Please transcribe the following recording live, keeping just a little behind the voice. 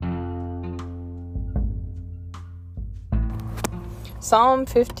Psalm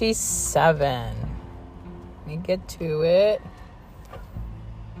 57. Let me get to it.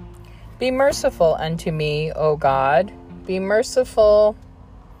 Be merciful unto me, O God. Be merciful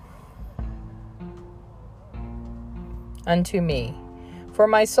unto me. For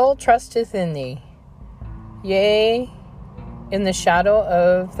my soul trusteth in thee. Yea, in the shadow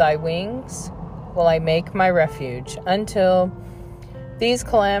of thy wings will I make my refuge, until these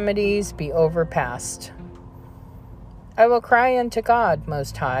calamities be overpast. I will cry unto God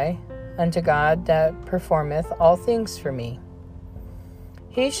Most High, unto God that performeth all things for me.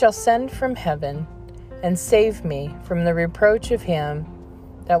 He shall send from heaven, and save me from the reproach of him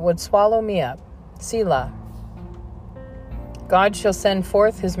that would swallow me up. Selah. God shall send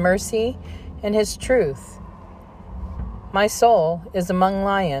forth his mercy and his truth. My soul is among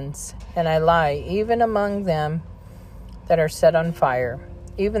lions, and I lie even among them that are set on fire,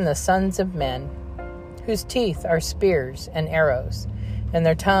 even the sons of men, whose teeth are spears and arrows, and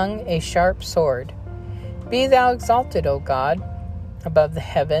their tongue a sharp sword. Be thou exalted, O God, above the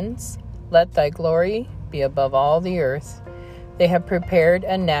heavens. Let thy glory be above all the earth. They have prepared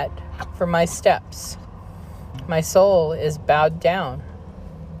a net for my steps. My soul is bowed down.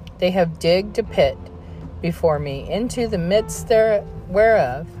 They have digged a pit before me, into the midst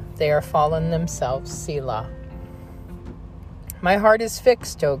whereof they are fallen themselves. Selah. My heart is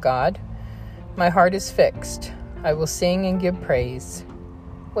fixed, O God. My heart is fixed. I will sing and give praise.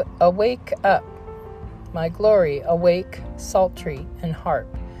 Awake up, my glory, awake, psaltery and harp.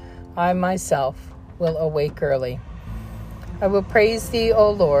 I myself will awake early. I will praise thee,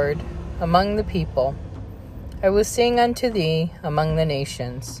 O Lord, among the people. I will sing unto thee among the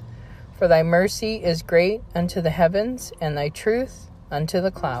nations. For thy mercy is great unto the heavens, and thy truth unto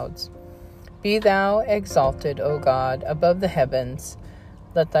the clouds. Be thou exalted, O God, above the heavens.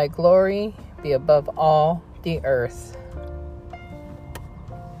 Let thy glory be above all the earth.